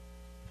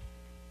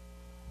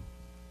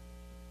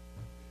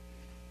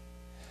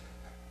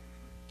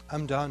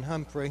I'm Don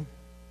Humphrey.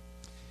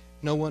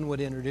 No one would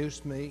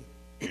introduce me,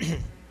 so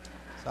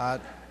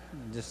I'd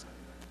just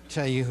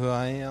tell you who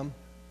I am.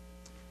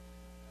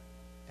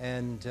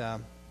 And I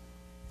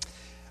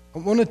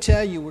want to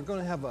tell you, we're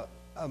going to have a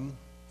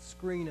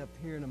screen up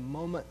here in a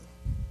moment.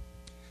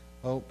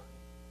 Hope.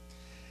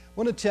 I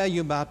want to tell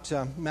you about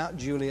Mount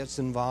Juliet's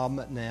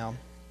involvement now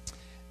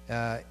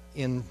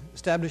in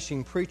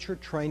establishing preacher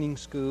training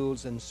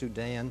schools in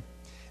Sudan,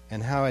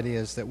 and how it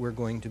is that we're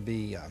going to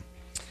be,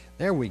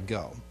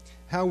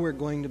 how we're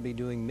going to be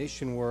doing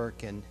mission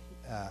work and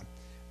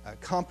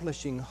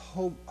accomplishing,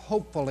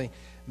 hopefully,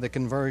 the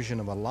conversion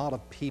of a lot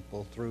of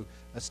people through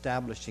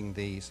establishing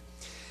these.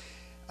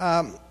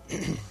 I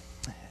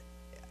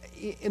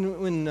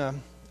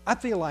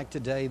feel like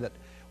today that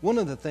one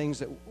of the things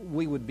that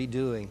we would be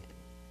doing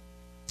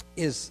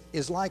is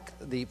like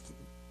the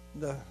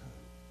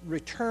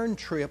return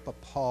trip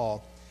of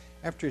Paul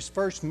after his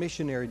first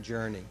missionary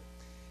journey.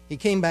 He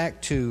came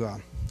back to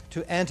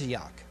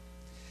Antioch.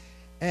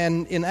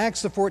 And in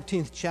Acts the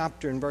 14th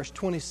chapter, in verse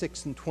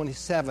 26 and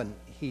 27,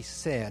 he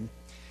said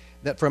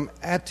that from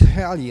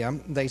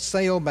Attalia they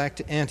sailed back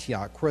to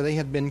Antioch, where they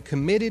had been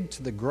committed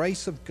to the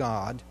grace of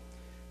God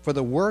for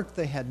the work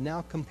they had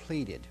now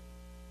completed.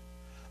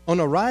 On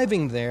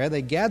arriving there,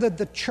 they gathered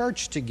the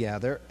church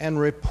together and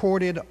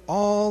reported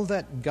all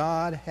that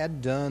God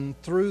had done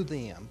through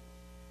them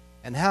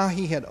and how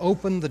he had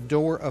opened the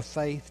door of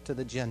faith to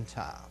the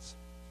Gentiles.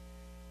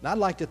 And I'd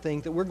like to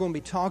think that we're going to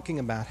be talking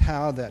about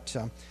how that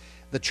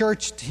the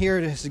church here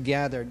has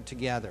gathered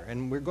together,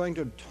 and we're going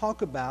to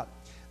talk about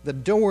the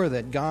door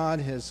that God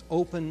has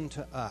opened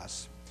to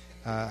us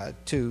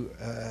to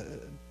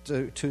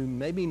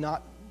maybe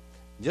not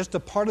just a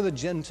part of the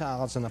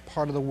Gentiles and a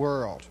part of the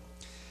world.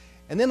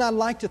 And then I'd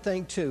like to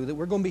think, too, that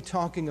we're going to be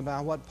talking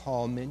about what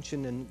Paul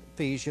mentioned in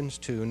Ephesians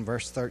 2 and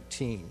verse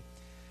 13.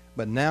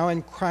 But now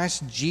in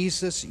Christ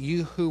Jesus,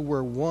 you who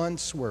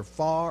were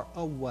far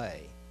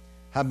away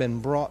have been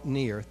brought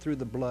near through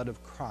the blood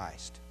of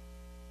Christ.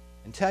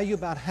 And tell you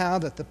about how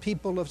that the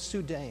people of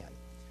Sudan,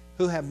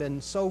 who have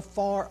been so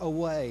far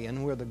away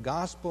and where the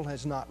gospel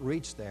has not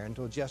reached there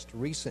until just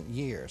recent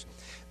years,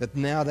 that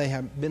now they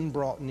have been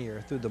brought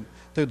near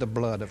through the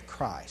blood of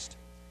Christ.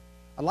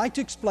 I'd like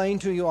to explain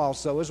to you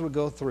also as we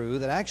go through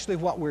that actually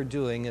what we're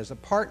doing is a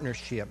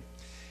partnership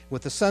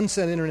with the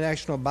Sunset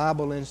International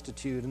Bible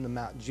Institute and the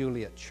Mount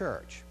Juliet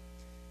Church.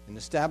 In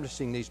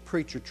establishing these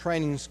preacher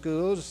training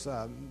schools,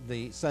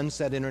 the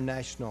Sunset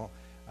International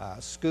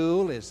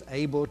School is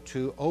able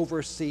to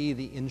oversee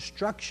the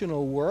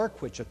instructional work,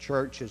 which a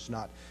church is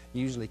not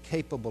usually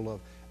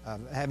capable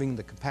of having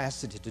the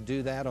capacity to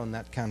do that on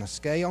that kind of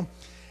scale.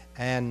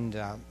 And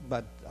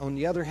but on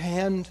the other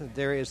hand,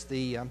 there is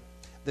the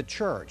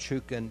church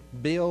who can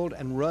build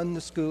and run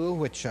the school,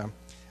 which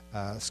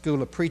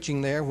School of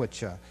Preaching there,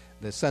 which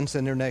the Sunset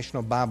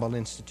International Bible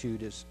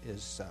Institute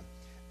is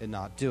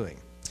not doing.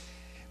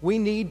 We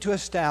need to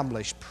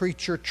establish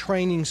preacher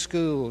training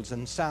schools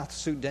in South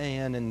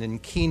Sudan and in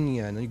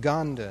Kenya and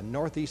Uganda and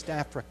Northeast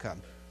Africa.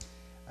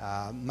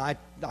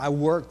 I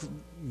work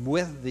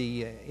with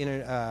the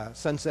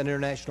Sunset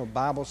International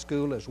Bible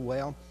School as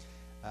well.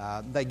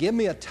 They give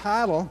me a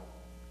title.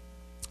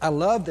 I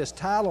love this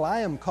title.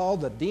 I am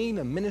called the Dean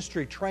of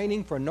Ministry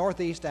Training for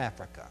Northeast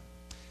Africa.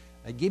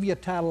 They give you a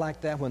title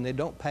like that when they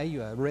don't pay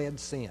you a red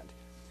cent.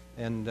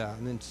 And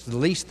it's the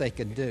least they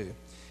could do,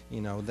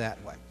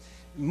 that way.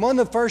 One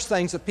of the first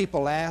things that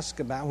people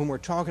ask about when we're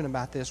talking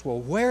about this, well,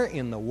 where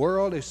in the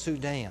world is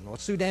Sudan? Well,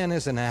 Sudan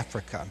is in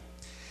Africa.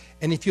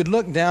 And if you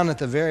look down at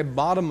the very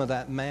bottom of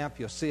that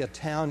map, you'll see a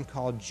town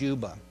called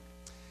Juba.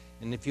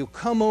 And if you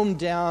come on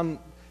down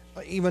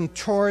even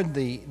toward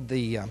the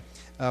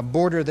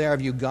border there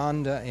of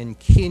Uganda and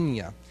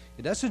Kenya,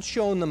 it doesn't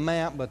show on the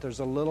map, but there's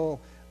a little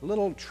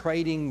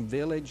trading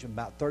village,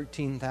 about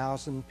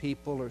 13,000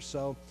 people or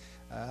so,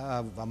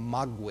 of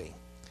Magwi.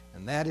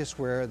 And that is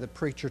where the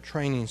preacher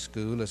training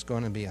school is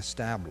going to be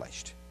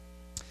established.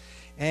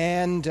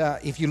 And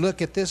if you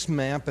look at this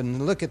map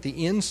and look at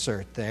the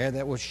insert there,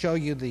 that will show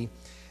you the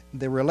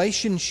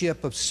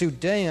relationship of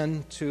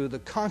Sudan to the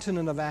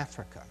continent of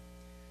Africa.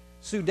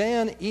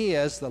 Sudan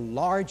is the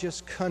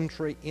largest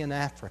country in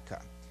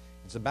Africa.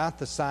 It's about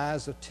the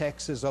size of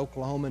Texas,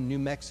 Oklahoma, and New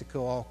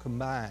Mexico all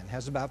combined. It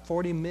has about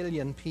 40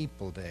 million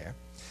people there.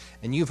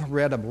 And you've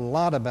read a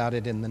lot about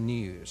it in the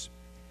news.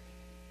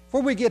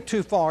 Before we get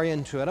too far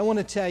into it, I want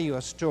to tell you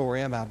a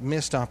story about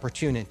missed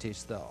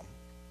opportunities, though.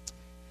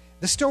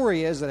 The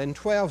story is that in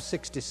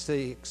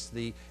 1266,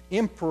 the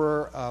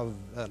emperor of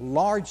the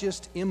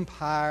largest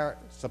empire,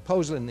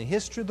 supposedly in the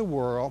history of the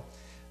world,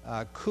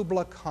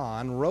 Kublai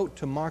Khan, wrote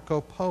to Marco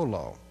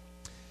Polo.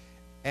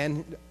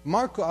 And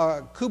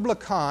Kublai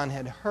Khan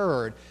had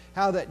heard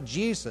how that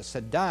Jesus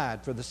had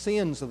died for the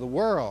sins of the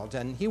world,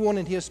 and he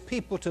wanted his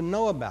people to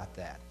know about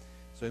that.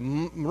 So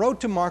he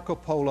wrote to Marco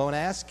Polo and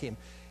asked him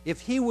if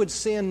he would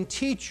send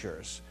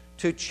teachers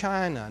to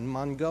China and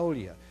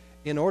Mongolia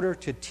in order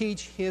to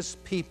teach his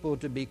people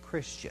to be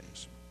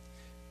Christians.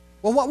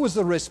 Well, what was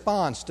the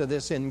response to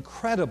this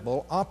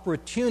incredible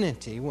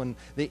opportunity when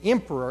the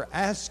emperor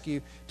asked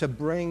you to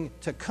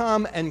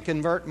come and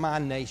convert my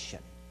nation?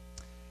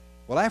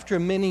 Well, after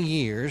many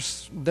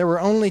years, there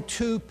were only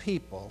 2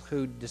 people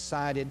who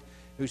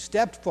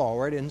stepped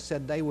forward and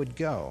said they would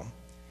go.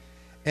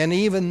 And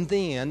even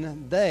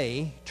then,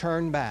 they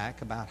turned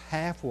back about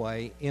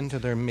halfway into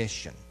their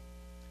mission.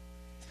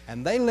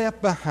 And they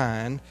left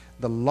behind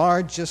the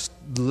largest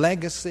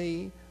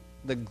legacy,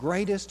 the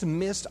greatest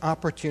missed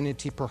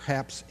opportunity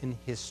perhaps in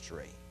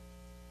history.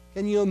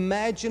 Can you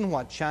imagine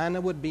what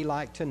China would be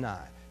like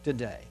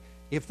today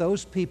if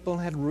those people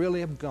had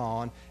really have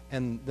gone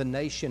and the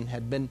nation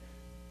had been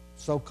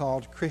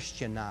so-called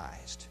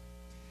Christianized?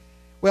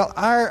 Well,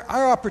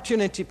 our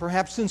opportunity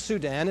perhaps in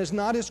Sudan is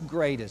not as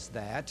great as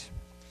that,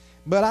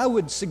 but I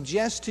would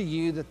suggest to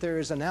you that there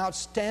is an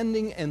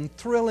outstanding and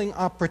thrilling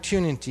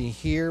opportunity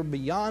here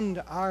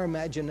beyond our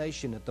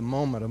imagination at the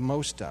moment of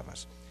most of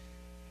us.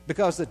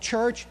 Because the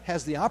church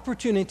has the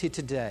opportunity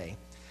today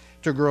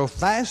to grow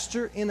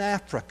faster in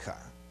Africa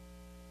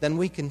than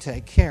we can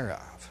take care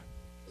of.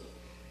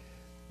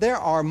 There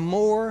are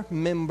more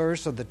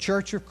members of the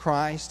Church of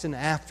Christ in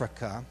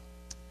Africa,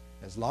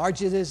 as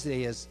large as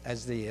it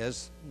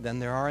is, than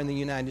there are in the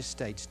United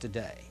States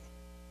today.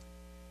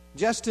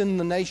 Just in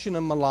the nation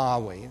of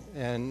Malawi,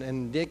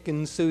 and Dick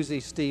and Susie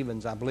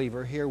Stevens, I believe,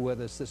 are here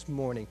with us this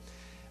morning,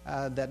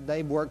 that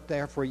they've worked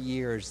there for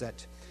years,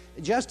 that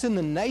just in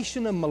the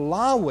nation of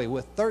Malawi,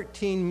 with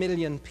 13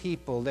 million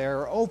people, there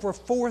are over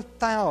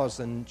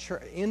 4,000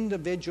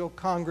 individual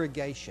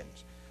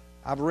congregations.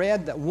 I've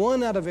read that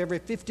 1 out of every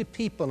 50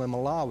 people in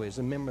Malawi is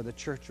a member of the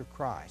Church of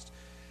Christ.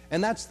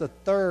 And that's the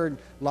 3rd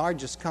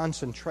largest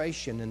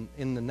concentration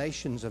in the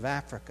nations of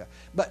Africa.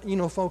 But,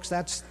 folks,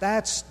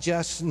 that's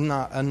just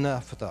not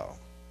enough, though.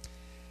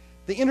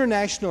 The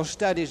International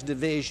Studies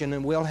Division,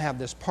 and we'll have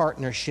this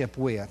partnership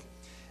with,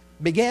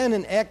 began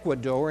in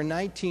Ecuador in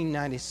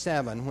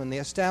 1997 when they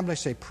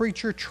established a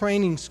preacher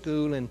training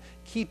school in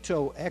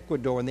Quito,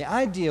 Ecuador. And the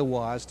idea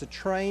was to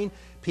train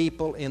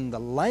people in the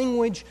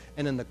language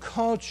and in the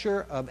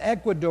culture of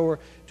Ecuador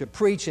to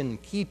preach in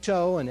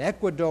Quito and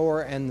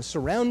Ecuador and the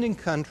surrounding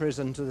countries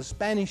and to the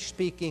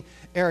Spanish-speaking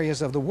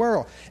areas of the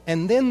world.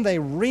 And then they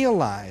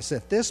realized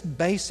that this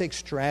basic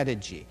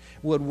strategy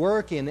would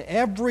work in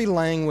every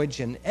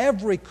language, in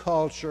every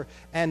culture,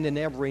 and in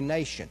every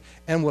nation.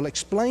 And we'll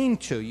explain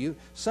to you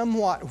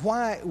somewhat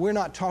why we're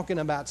not talking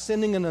about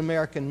sending an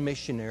American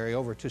missionary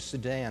over to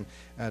Sudan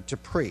to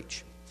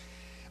preach.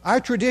 Our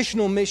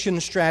traditional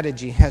mission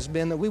strategy has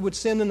been that we would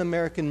send an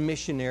American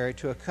missionary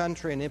to a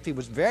country, and if he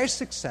was very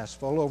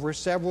successful over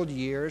several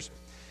years,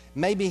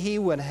 maybe he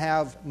would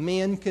have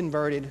men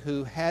converted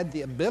who had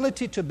the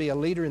ability to be a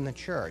leader in the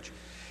church.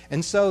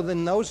 And so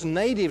then those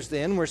natives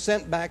then were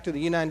sent back to the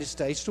United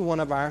States to one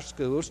of our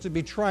schools to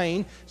be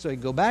trained so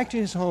he'd go back to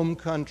his home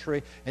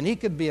country and he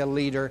could be a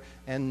leader,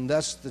 and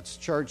thus the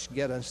church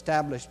get an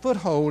established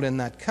foothold in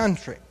that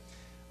country.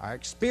 Our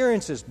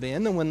experience has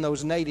been that when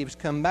those natives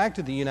come back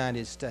to the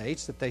United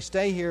States, that they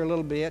stay here a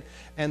little bit,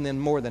 and then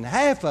more than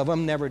half of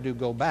them never do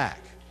go back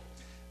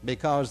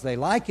because they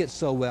like it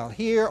so well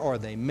here, or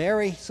they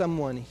marry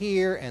someone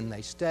here and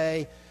they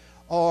stay,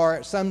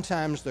 or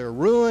sometimes they're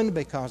ruined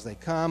because they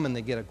come and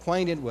they get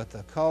acquainted with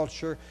the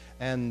culture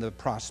and the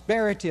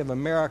prosperity of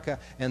America,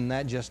 and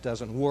that just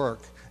doesn't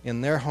work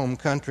in their home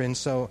country, and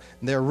so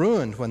they're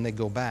ruined when they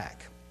go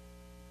back.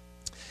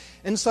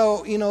 And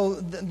so,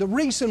 the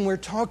reason we're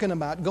talking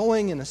about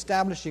going and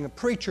establishing a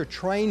preacher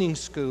training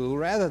school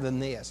rather than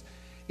this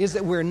is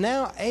that we're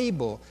now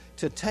able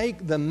to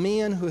take the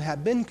men who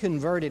have been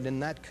converted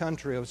in that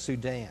country of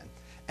Sudan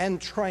and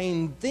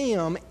train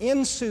them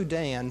in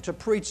Sudan to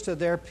preach to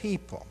their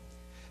people.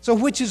 So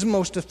which is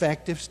most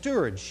effective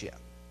stewardship?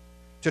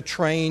 To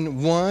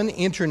train one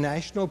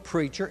international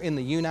preacher in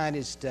the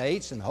United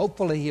States, and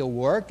hopefully he'll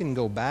work and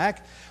go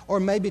back,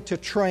 or maybe to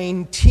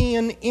train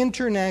 10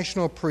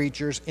 international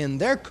preachers in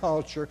their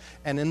culture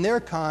and in their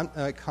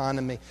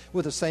economy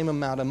with the same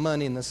amount of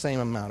money and the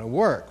same amount of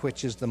work,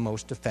 which is the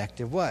most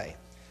effective way.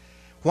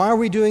 Why are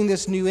we doing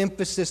this new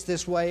emphasis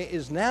this way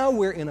is now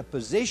we're in a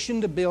position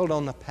to build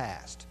on the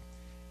past.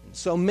 And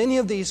so many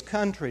of these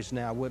countries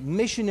now, where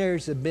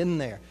missionaries have been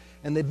there,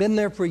 and they've been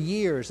there for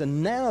years,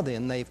 and now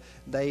then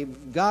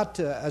they've got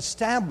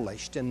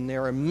established, and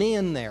there are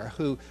men there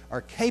who are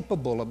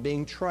capable of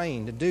being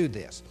trained to do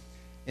this.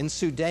 In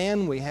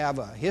Sudan, we have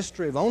a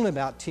history of only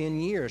about 10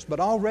 years, but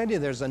already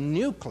there's a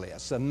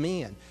nucleus of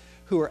men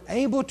who are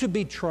able to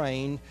be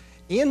trained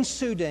in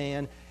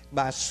Sudan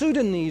by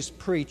Sudanese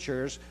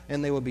preachers,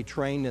 and they will be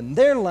trained in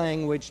their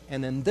language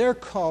and in their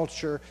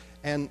culture,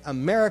 and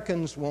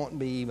Americans won't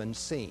be even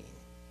seen.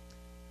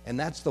 And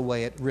that's the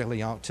way it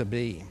really ought to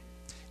be.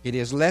 It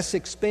is less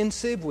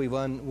expensive,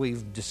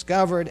 we've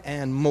discovered,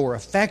 and more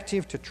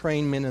effective to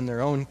train men in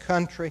their own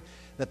country,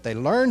 that they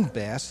learn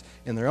best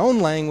in their own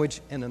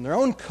language and in their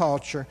own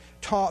culture,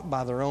 taught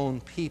by their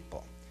own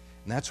people.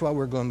 And that's what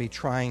we're going to be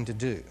trying to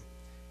do.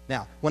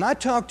 Now, when I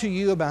talk to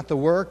you about the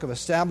work of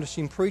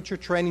establishing preacher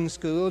training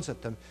schools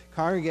that the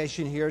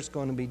congregation here is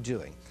going to be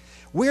doing,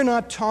 We're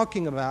not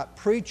talking about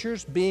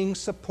preachers being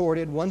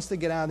supported once they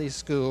get out of these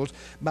schools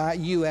by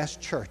U.S.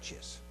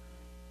 churches.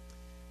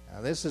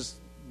 Now, this is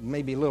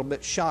maybe a little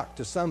bit shock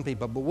to some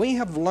people, but we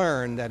have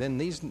learned that in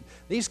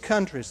these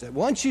countries that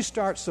once you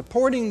start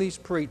supporting these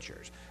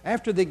preachers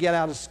after they get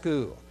out of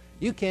school,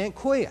 you can't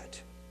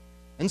quit.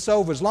 And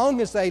so for as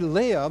long as they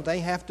live, they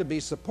have to be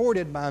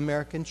supported by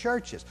American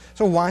churches.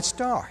 So why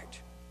start?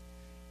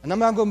 And I'm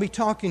not going to be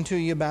talking to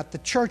you about the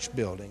church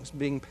buildings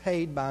being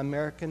paid by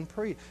American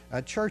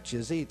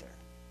churches either.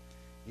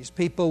 These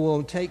people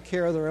will take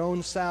care of their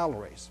own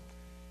salaries,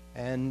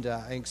 and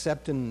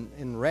except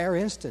in rare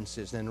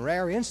instances. And in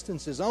rare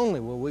instances only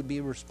will we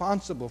be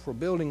responsible for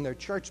building their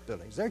church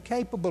buildings. They're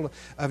capable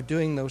of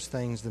doing those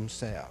things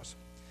themselves.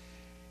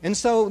 And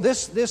so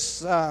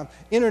this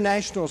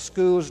International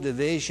Schools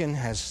Division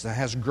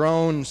has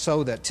grown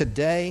so that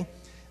today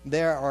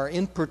there are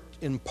in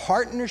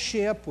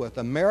partnership with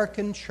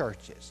American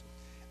churches.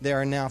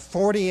 There are now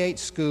 48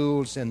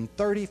 schools in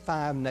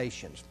 35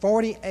 nations,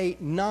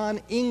 48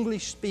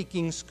 non-English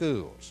speaking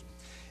schools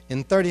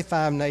in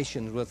 35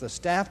 nations, with a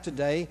staff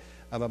today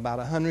of about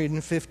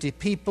 150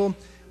 people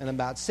and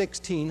about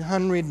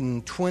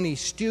 1,620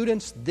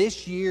 students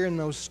this year in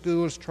those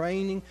schools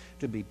training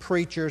to be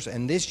preachers.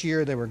 And this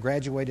year they were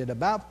graduated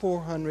about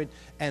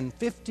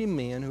 450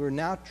 men who are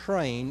now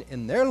trained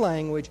in their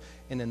language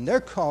and in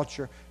their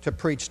culture to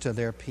preach to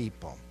their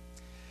people.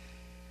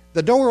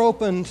 The door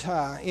opened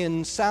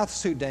in South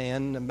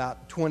Sudan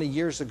about 20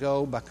 years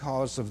ago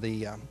because of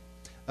the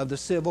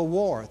civil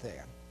war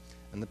there.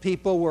 And the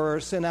people were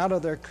sent out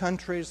of their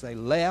countries. They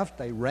left,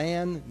 they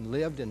ran, and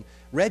lived in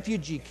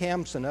refugee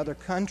camps in other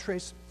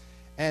countries.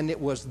 And it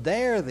was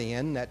there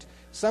then that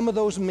some of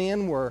those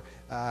men were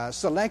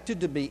selected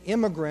to be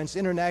immigrants,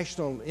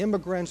 international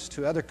immigrants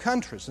to other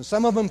countries. And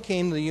some of them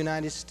came to the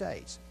United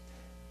States.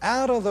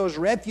 Out of those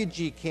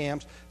refugee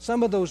camps,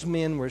 some of those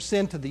men were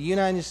sent to the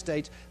United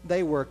States.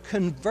 They were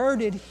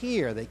converted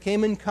here. They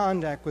came in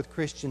contact with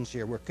Christians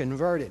here, were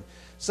converted.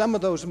 Some of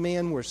those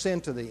men were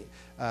sent to the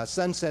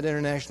Sunset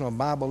International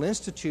Bible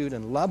Institute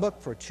in Lubbock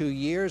for 2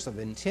 years of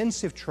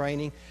intensive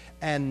training.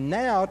 And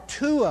now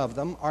 2 of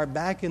them are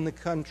back in the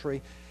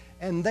country.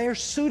 And they're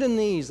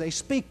Sudanese. They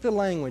speak the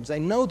language. They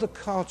know the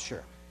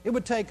culture. It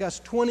would take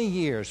us 20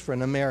 years for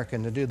an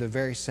American to do the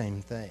very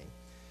same thing.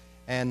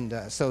 And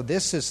so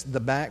this is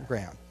the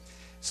background.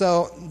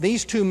 So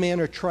these 2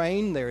 men are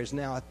trained. There is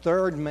now a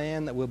 3rd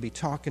man that we'll be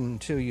talking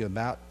to you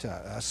about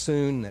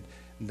soon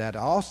that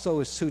also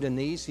is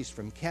Sudanese. He's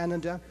from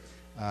Canada.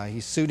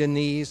 He's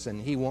Sudanese,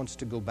 and he wants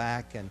to go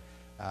back. And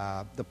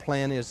the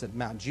plan is that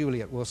Mount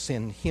Juliet will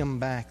send him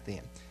back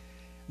then.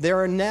 There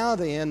are now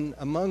then,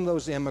 among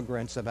those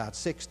immigrants, about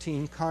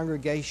 16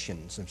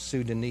 congregations of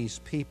Sudanese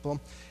people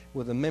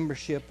with a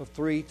membership of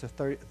 3,000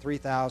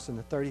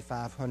 to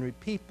 3,500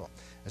 people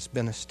that's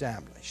been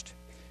established.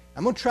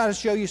 I'm going to try to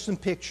show you some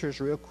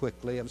pictures real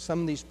quickly of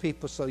some of these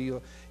people so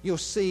you'll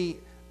see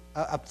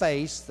a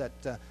face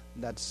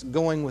that's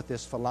going with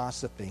this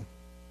philosophy.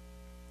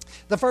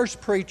 The first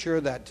preacher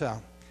that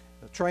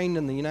trained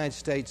in the United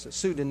States, a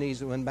Sudanese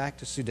that went back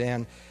to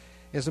Sudan,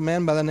 is a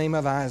man by the name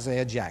of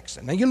Isaiah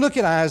Jackson. Now you look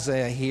at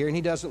Isaiah here and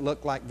he doesn't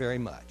look like very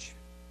much.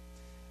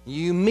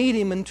 You meet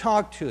him and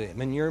talk to him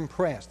and you're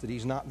impressed that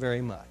he's not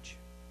very much.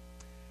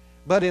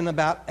 But in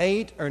about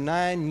 8 or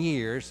 9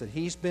 years that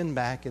he's been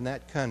back in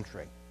that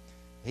country,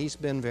 he's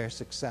been very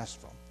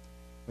successful.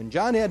 When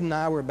John Ed and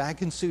I were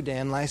back in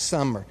Sudan last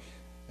summer,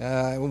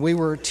 we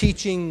were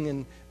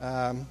teaching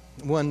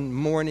one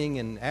morning,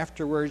 and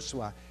afterwards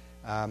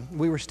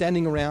we were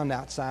standing around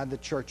outside the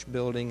church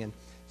building, and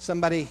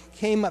somebody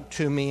came up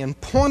to me and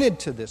pointed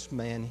to this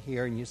man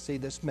here, and you see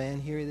this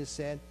man here, they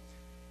said,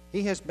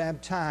 he has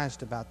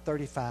baptized about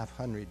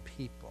 3,500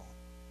 people.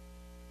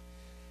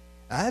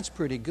 Now, that's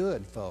pretty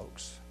good,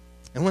 folks.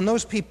 And when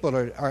those people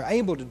are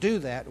able to do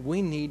that,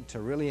 we need to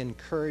really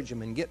encourage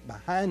them and get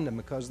behind them,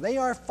 because they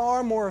are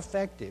far more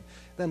effective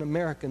than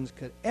Americans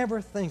could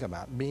ever think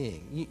about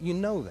being. You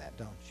know that,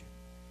 don't you?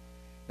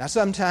 Now,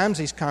 sometimes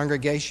these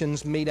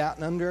congregations meet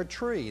out under a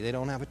tree. They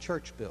don't have a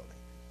church building.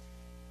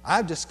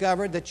 I've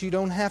discovered that you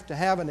don't have to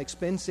have an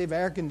expensive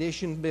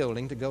air-conditioned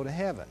building to go to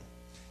heaven.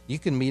 You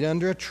can meet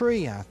under a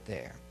tree out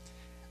there.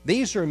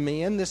 These are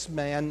men, this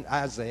man,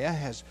 Isaiah,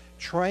 has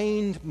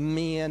trained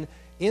men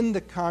in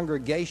the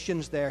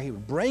congregations there. He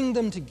would bring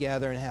them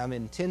together and have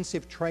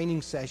intensive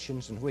training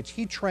sessions in which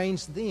he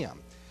trains them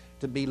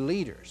to be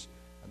leaders.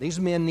 These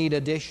men need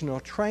additional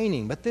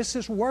training, but this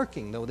is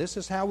working, though. This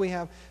is how we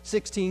have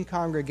 16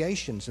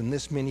 congregations and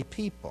this many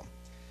people.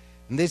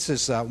 And this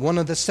is one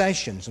of the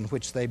sessions in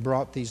which they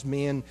brought these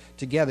men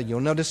together. You'll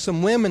notice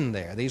some women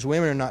there. These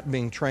women are not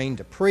being trained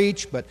to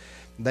preach, but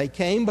they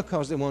came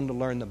because they wanted to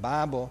learn the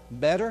Bible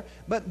better,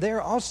 but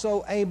they're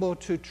also able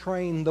to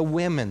train the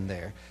women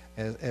there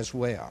as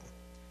well.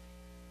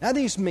 Now,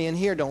 these men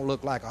here don't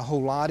look like a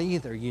whole lot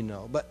either, you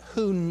know, but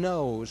who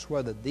knows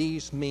whether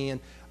these men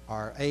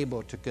are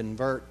able to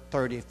convert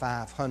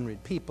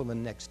 3,500 people in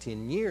the next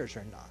 10 years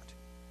or not.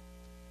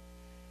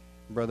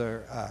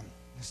 Brother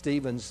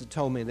Stevens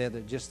told me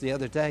just the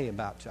other day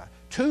about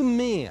 2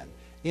 men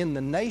in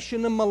the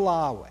nation of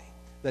Malawi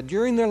that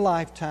during their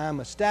lifetime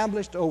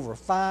established over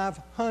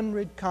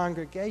 500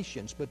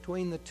 congregations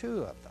between the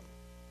two of them.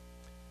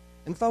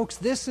 And folks,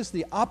 this is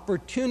the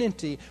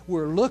opportunity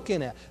we're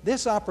looking at.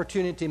 This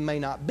opportunity may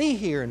not be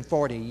here in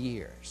 40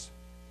 years.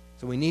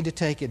 So we need to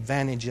take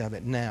advantage of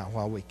it now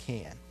while we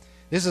can.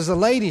 This is a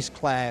ladies'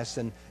 class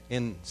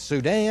in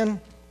Sudan,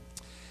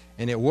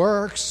 and it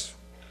works.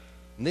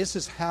 And this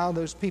is how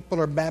those people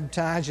are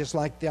baptized, just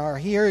like they are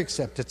here,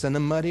 except it's in a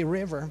muddy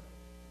river.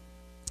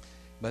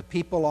 But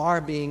people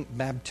are being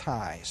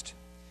baptized,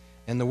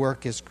 and the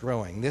work is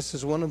growing. This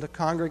is one of the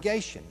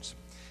congregations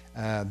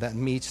that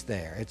meets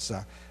there. It's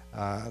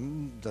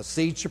the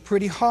seats are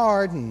pretty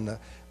hard, and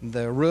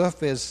the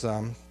roof is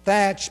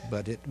thatched,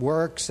 but it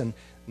works, and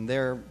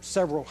there are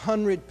several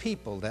hundred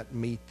people that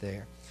meet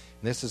there.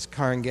 This is a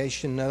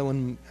congregation, another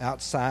one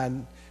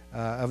outside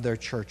of their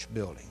church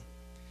building.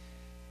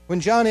 When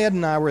John Ed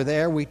and I were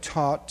there, we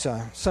taught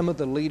some of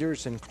the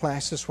leaders in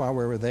classes while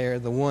we were there.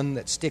 The one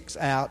that sticks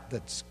out,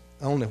 that's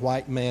the only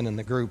white man in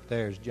the group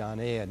there, is John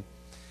Ed.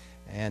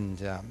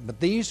 But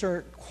these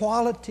are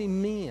quality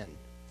men.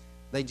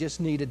 They just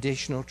need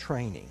additional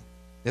training.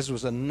 This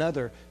was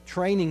another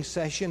training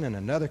session in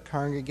another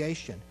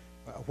congregation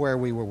where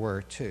we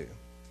were too.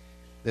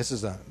 This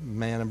is a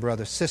man,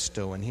 Brother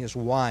Sisto, and his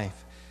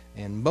wife.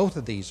 And both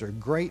of these are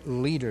great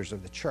leaders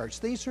of the church.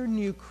 These are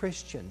new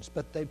Christians,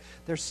 but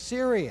they're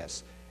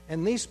serious.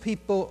 And these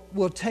people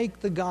will take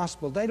the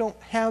gospel. They don't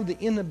have the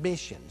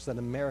inhibitions that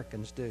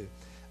Americans do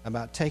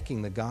about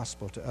taking the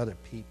gospel to other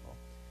people.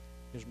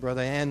 Here's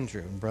Brother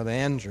Andrew. And Brother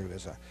Andrew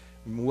is a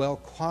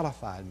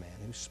well-qualified man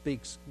who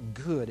speaks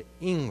good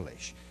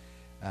English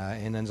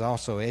and is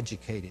also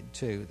educated,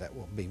 too, that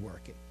will be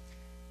working.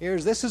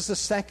 This is the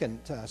second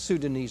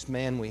Sudanese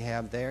man we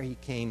have there. He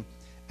came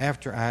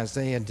after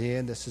Isaiah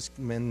did. This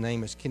man's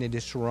name is Kennedy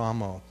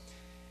Suramo.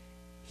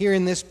 Here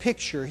in this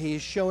picture, he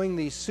is showing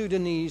these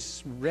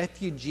Sudanese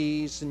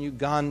refugees in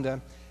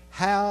Uganda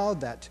how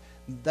that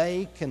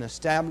they can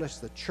establish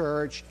the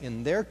church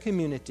in their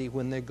community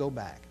when they go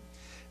back.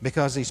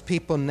 Because these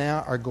people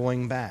now are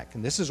going back.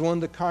 And this is one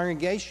of the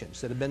congregations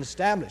that have been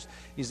established.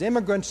 These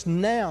immigrants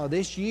now,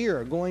 this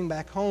year, are going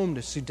back home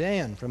to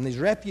Sudan from these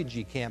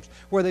refugee camps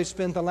where they've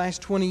spent the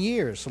last 20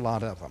 years, a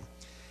lot of them.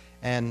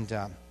 And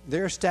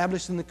they're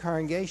established in the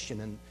congregation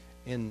and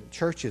in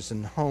churches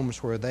and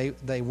homes where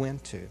they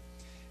went to.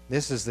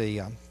 This is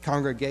the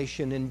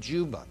congregation in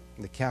Juba,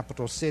 the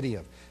capital city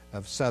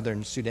of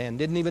southern Sudan.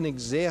 Didn't even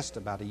exist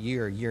about a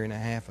year and a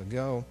half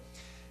ago.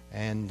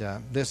 And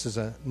this is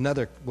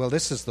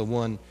this is the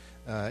one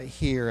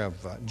here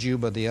of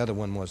Juba. The other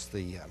one was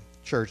the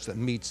church that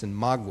meets in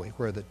Magwe,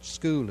 where the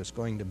school is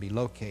going to be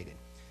located.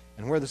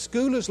 And where the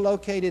school is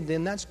located,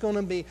 then that's going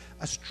to be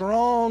a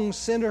strong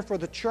center for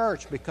the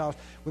church, because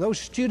those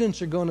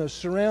students are going to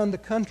surround the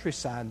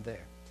countryside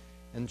there.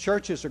 And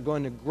churches are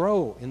going to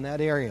grow in that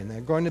area, and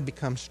they're going to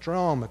become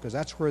strong because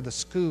that's where the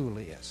school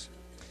is.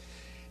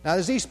 Now,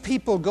 as these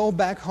people go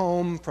back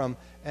home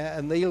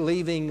and they're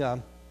leaving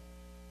the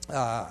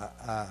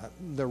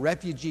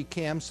refugee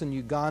camps in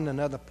Uganda and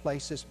other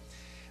places,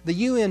 the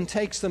UN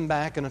takes them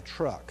back in a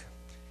truck.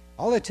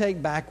 All they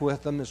take back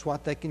with them is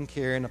what they can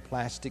carry in a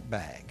plastic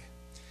bag.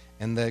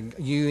 And the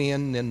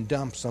UN then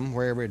dumps them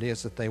wherever it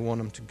is that they want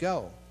them to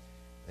go.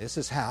 This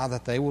is how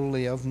that they will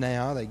live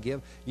now.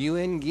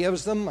 UN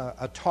gives them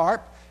a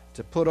tarp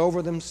to put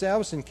over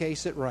themselves in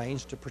case it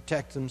rains to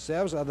protect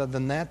themselves. Other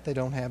than that, they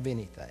don't have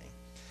anything.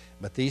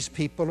 But these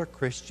people are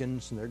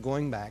Christians, and they're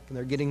going back, and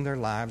they're getting their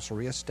lives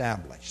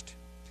reestablished.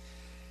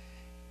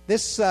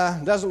 This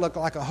doesn't look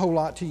like a whole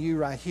lot to you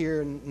right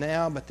here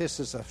now, but this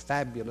is a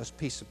fabulous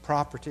piece of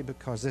property,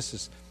 because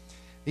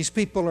these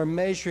people are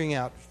measuring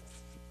out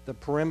the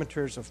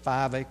perimeters of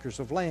 5 acres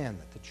of land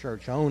that the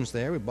church owns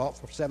there. We bought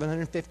for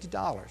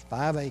 $750,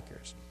 5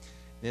 acres.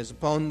 It is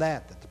upon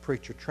that the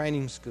preacher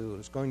training school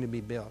is going to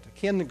be built, a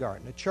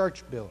kindergarten, a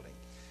church building,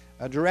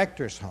 a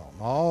director's home.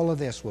 All of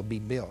this will be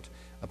built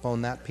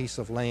upon that piece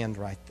of land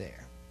right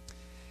there.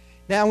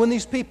 Now, when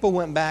these people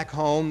went back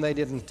home, they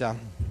didn't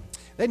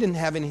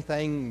have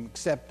anything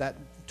except that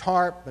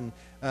tarp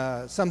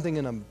and something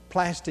in a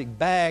plastic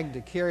bag to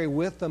carry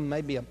with them,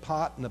 maybe a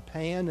pot and a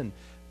pan and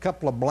a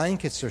couple of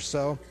blankets or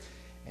so.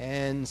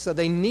 And so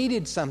they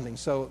needed something.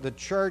 So the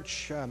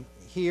church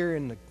here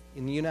in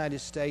the United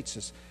States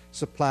has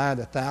supplied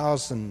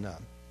 1,000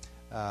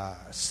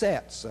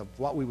 sets of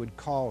what we would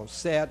call a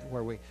set,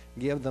 where we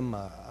give them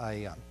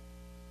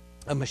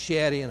a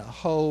machete and a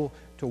hoe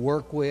to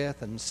work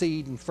with, and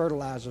seed and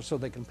fertilizer so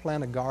they can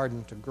plant a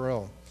garden to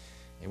grow.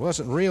 It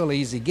wasn't real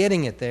easy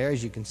getting it there,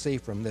 as you can see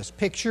from this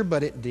picture,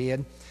 but it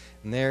did.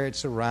 And there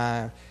it's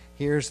arrived.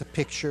 Here's a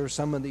picture of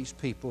some of these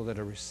people that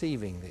are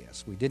receiving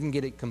this. We didn't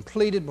get it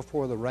completed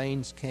before the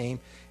rains came,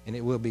 and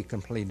it will be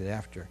completed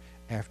after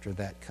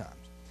that comes.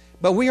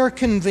 But we are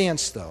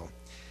convinced, though,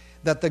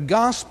 that the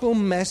gospel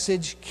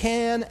message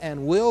can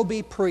and will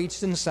be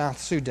preached in South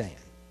Sudan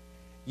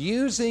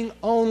using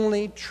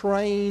only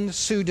trained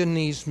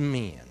Sudanese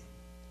men.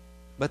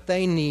 but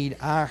they need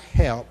our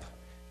help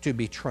to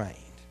be trained.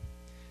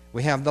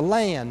 We have the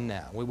land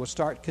now. We will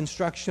start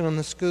construction on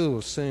the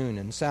schools soon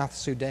in South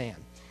Sudan.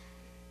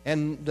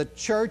 And the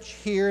church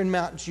here in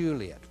Mount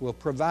Juliet will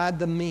provide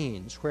the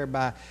means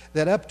whereby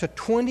that up to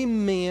 20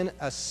 men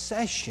a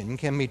session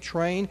can be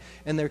trained,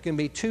 and there can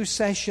be 2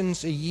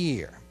 sessions a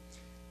year.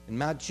 And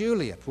Mount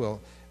Juliet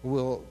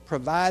will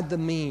provide the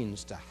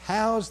means to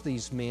house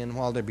these men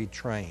while they be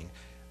trained,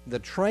 the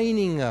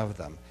training of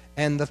them,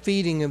 and the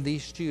feeding of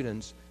these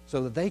students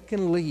so that they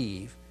can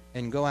leave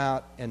and go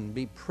out and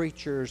be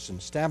preachers and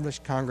establish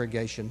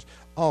congregations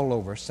all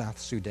over South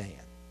Sudan.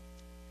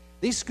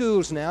 These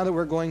schools now that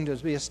we're going to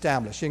be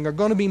establishing are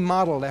going to be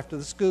modeled after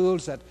the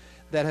schools that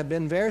have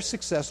been very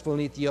successful in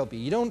Ethiopia.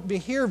 You don't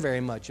hear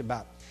very much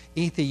about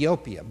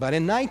Ethiopia, but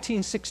in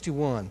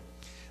 1961,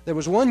 there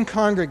was one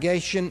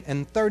congregation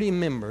and 30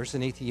 members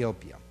in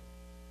Ethiopia.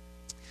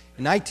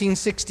 In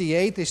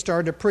 1968, they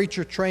started a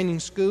preacher training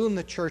school, and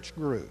the church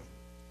grew.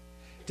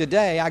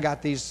 Today, I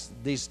got these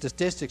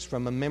statistics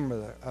from a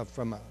member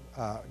from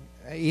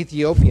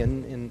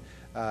Ethiopian in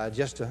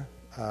just a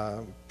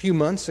few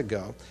months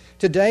ago.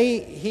 Today,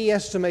 he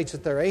estimates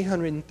that there are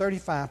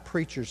 835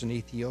 preachers in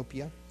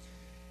Ethiopia,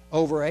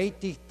 over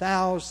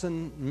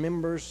 80,000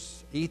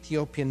 members,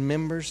 Ethiopian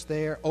members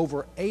there,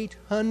 over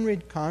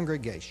 800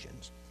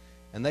 congregations.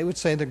 And they would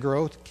say the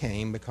growth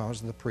came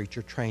because of the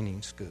preacher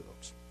training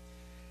schools.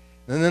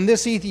 And in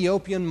this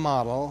Ethiopian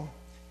model,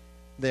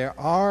 there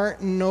are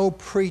no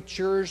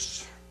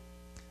preachers,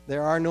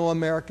 there are no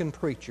American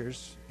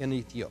preachers in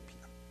Ethiopia.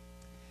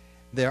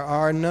 There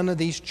are none of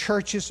these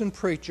churches and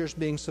preachers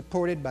being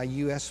supported by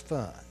U.S.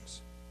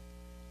 funds.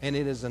 And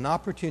it is an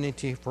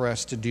opportunity for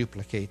us to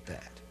duplicate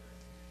that.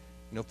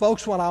 You know,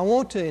 folks, what I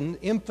want to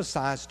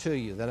emphasize to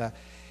you,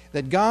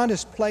 that God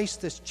has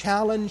placed this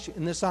challenge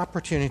and this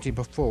opportunity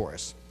before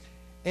us.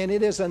 And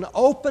it is an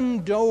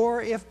open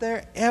door if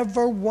there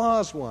ever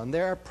was one.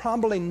 There are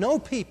probably no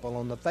people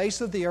on the face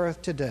of the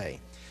earth today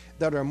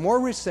that are more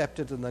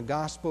receptive to the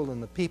gospel than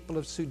the people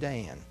of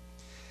Sudan.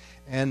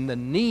 And the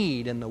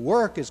need and the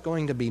work is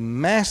going to be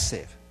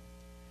massive.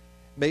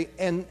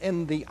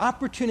 And the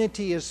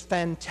opportunity is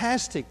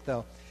fantastic,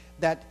 though,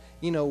 that,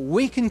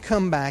 we can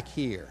come back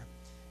here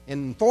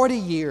in 40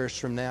 years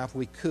from now, if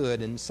we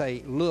could, and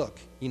say, look,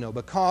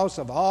 because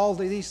of all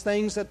these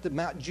things that the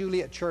Mount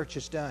Juliet Church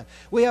has done,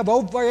 we have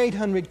over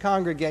 800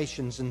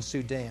 congregations in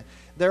Sudan.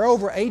 There are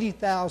over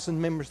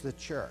 80,000 members of the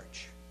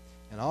church,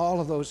 and all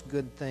of those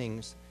good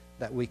things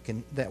that we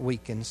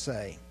can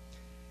say.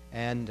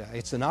 And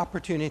it's an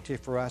opportunity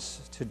for us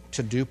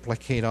to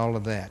duplicate all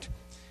of that.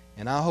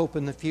 And I hope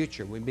in the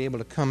future we'll be able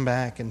to come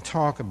back and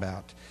talk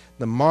about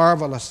the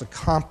marvelous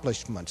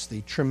accomplishments,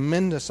 the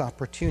tremendous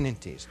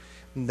opportunities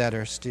that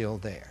are still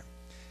there.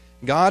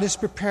 God is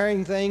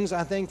preparing things,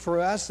 I think,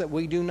 for us that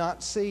we do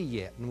not see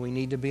yet and we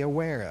need to be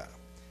aware of.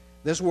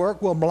 This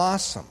work will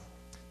blossom.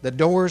 The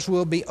doors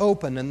will be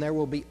open, and there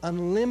will be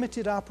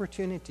unlimited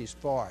opportunities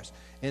for us.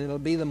 And it'll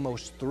be the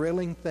most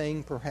thrilling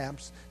thing,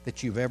 perhaps,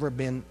 that you've ever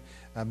been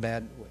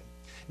bad with.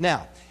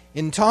 Now,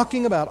 in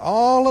talking about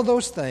all of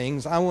those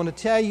things, I want to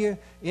tell you,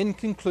 in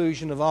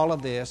conclusion of all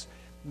of this,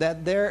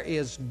 that there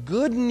is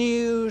good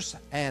news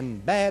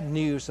and bad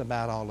news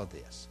about all of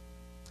this.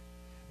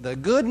 The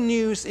good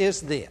news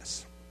is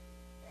this: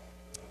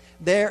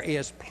 there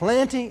is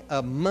plenty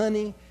of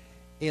money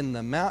in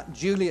the Mount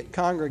Juliet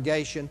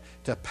congregation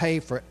to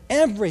pay for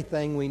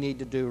everything we need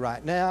to do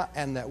right now,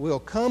 and that will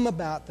come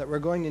about that we're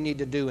going to need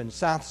to do in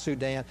South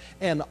Sudan,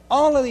 and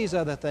all of these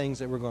other things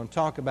that we're going to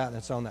talk about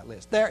that's on that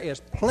list. There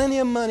is plenty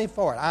of money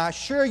for it. I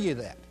assure you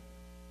that.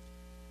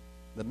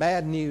 The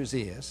bad news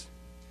is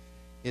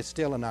it's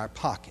still in our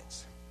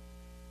pockets.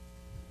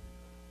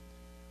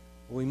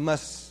 We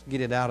must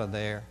get it out of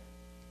there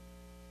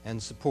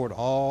and support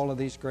all of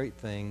these great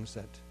things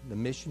that the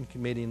mission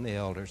committee and the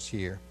elders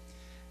here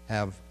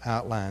have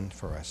outlined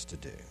for us to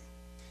do.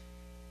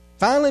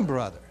 Finally,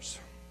 brothers,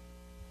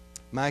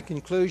 my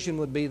conclusion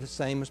would be the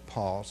same as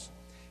Paul's.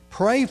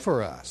 Pray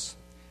for us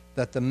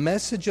that the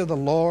message of the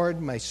Lord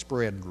may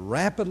spread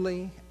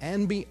rapidly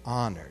and be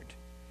honored,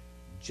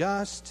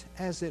 just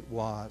as it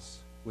was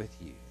with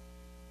you.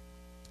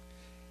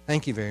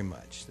 Thank you very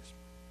much.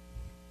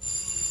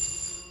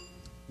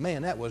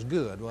 Man, that was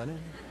good, wasn't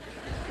it?